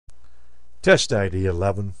Test ID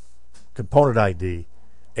 11, component ID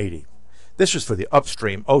 80. This is for the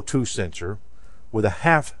Upstream O2 sensor with a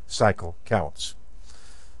half cycle counts.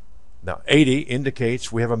 Now 80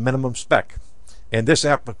 indicates we have a minimum spec, and this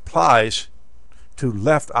app applies to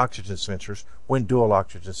left oxygen sensors when dual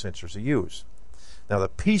oxygen sensors are used. Now the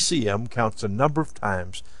PCM counts the number of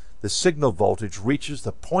times the signal voltage reaches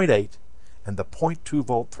the 0.8 and the 0.2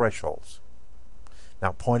 volt thresholds. Now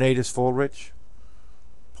 0.8 is full rich,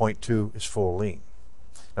 0.2 is full lean.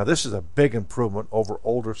 Now this is a big improvement over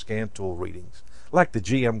older scan tool readings, like the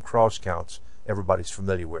GM cross counts everybody's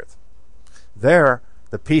familiar with. There,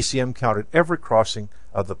 the PCM counted every crossing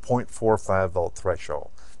of the 0.45 volt threshold.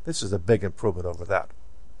 This is a big improvement over that.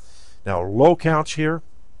 Now low counts here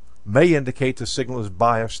may indicate the signal is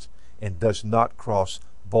biased and does not cross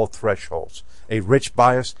both thresholds. A rich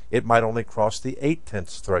bias, it might only cross the 0.8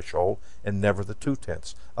 threshold and never the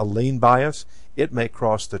 0.2. A lean bias, it may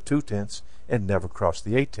cross the 0.2 and never cross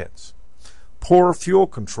the 0.8. Poor fuel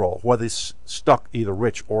control, whether it's stuck either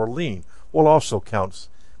rich or lean, will also cause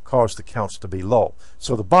the counts to be low.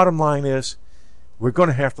 So the bottom line is we're going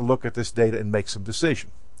to have to look at this data and make some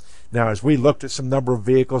decision. Now as we looked at some number of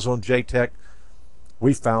vehicles on JTEC,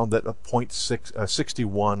 we found that a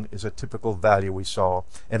 0.61 is a typical value we saw,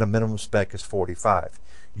 and a minimum spec is 45.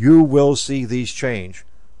 You will see these change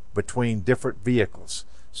between different vehicles,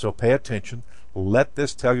 so pay attention. Let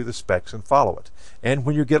this tell you the specs and follow it. And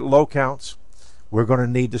when you get low counts, we're going to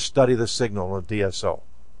need to study the signal on a DSO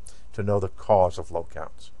to know the cause of low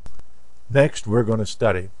counts. Next, we're going to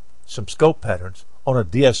study some scope patterns on a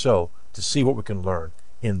DSO to see what we can learn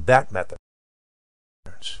in that method.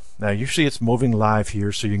 Now you see it's moving live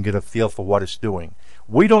here so you can get a feel for what it's doing.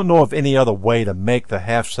 We don't know of any other way to make the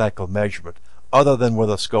half cycle measurement other than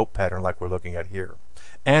with a scope pattern like we're looking at here.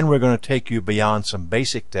 And we're going to take you beyond some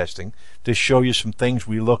basic testing to show you some things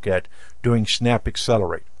we look at doing Snap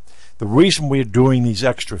Accelerate. The reason we're doing these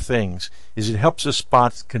extra things is it helps us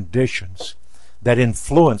spot conditions that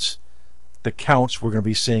influence the counts we're going to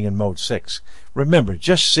be seeing in mode 6. Remember,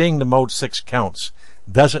 just seeing the mode 6 counts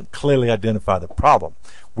doesn't clearly identify the problem.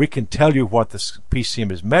 We can tell you what the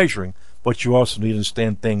PCM is measuring, but you also need to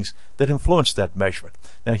understand things that influence that measurement.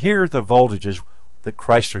 Now here are the voltages that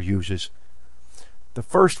Chrysler uses. The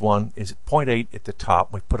first one is 0.8 at the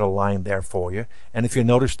top. We put a line there for you, and if you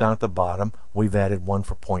notice down at the bottom we've added one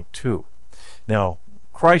for 0.2. Now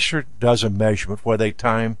Chrysler does a measurement where they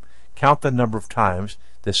count the number of times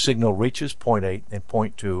the signal reaches 0.8 and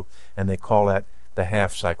 0.2, and they call that the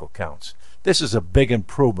half cycle counts. This is a big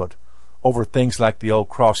improvement over things like the old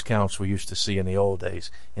cross counts we used to see in the old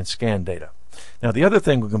days in scan data. Now the other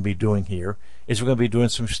thing we're going to be doing here is we're going to be doing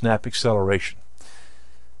some snap acceleration.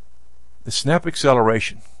 The snap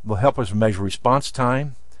acceleration will help us measure response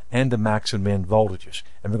time and the max and min voltages,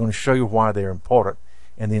 and we're going to show you why they're important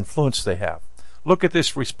and the influence they have. Look at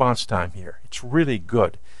this response time here. It's really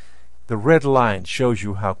good. The red line shows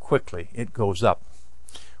you how quickly it goes up.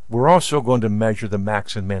 We're also going to measure the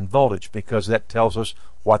max and min voltage because that tells us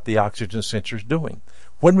what the oxygen sensor is doing.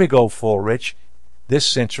 When we go full rich, this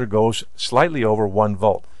sensor goes slightly over 1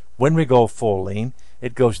 volt. When we go full lean,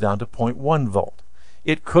 it goes down to 0.1 volt.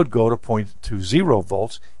 It could go to 0.20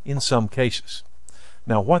 volts in some cases.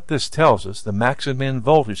 Now what this tells us, the max and min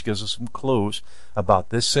voltage gives us some clues about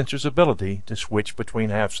this sensor's ability to switch between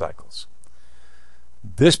half cycles.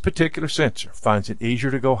 This particular sensor finds it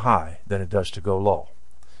easier to go high than it does to go low.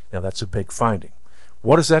 Now that's a big finding.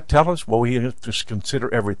 What does that tell us? Well, we have to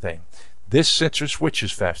consider everything. This sensor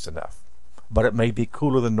switches fast enough, but it may be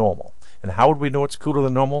cooler than normal. And how would we know it's cooler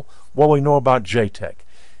than normal? Well, we know about JTEC.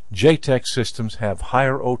 JTEC systems have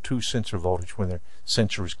higher O2 sensor voltage when their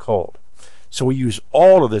sensor is cold. So we use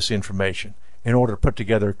all of this information in order to put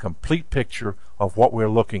together a complete picture of what we're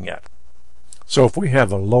looking at. So if we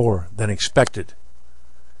have a lower than expected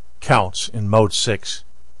counts in mode 6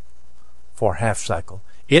 for half cycle,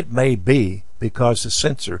 it may be because the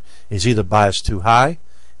sensor is either biased too high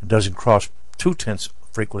and doesn't cross 0.2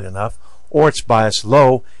 frequently enough, or it's biased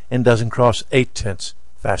low and doesn't cross 0.8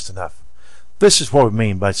 fast enough. This is what we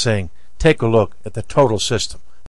mean by saying take a look at the total system.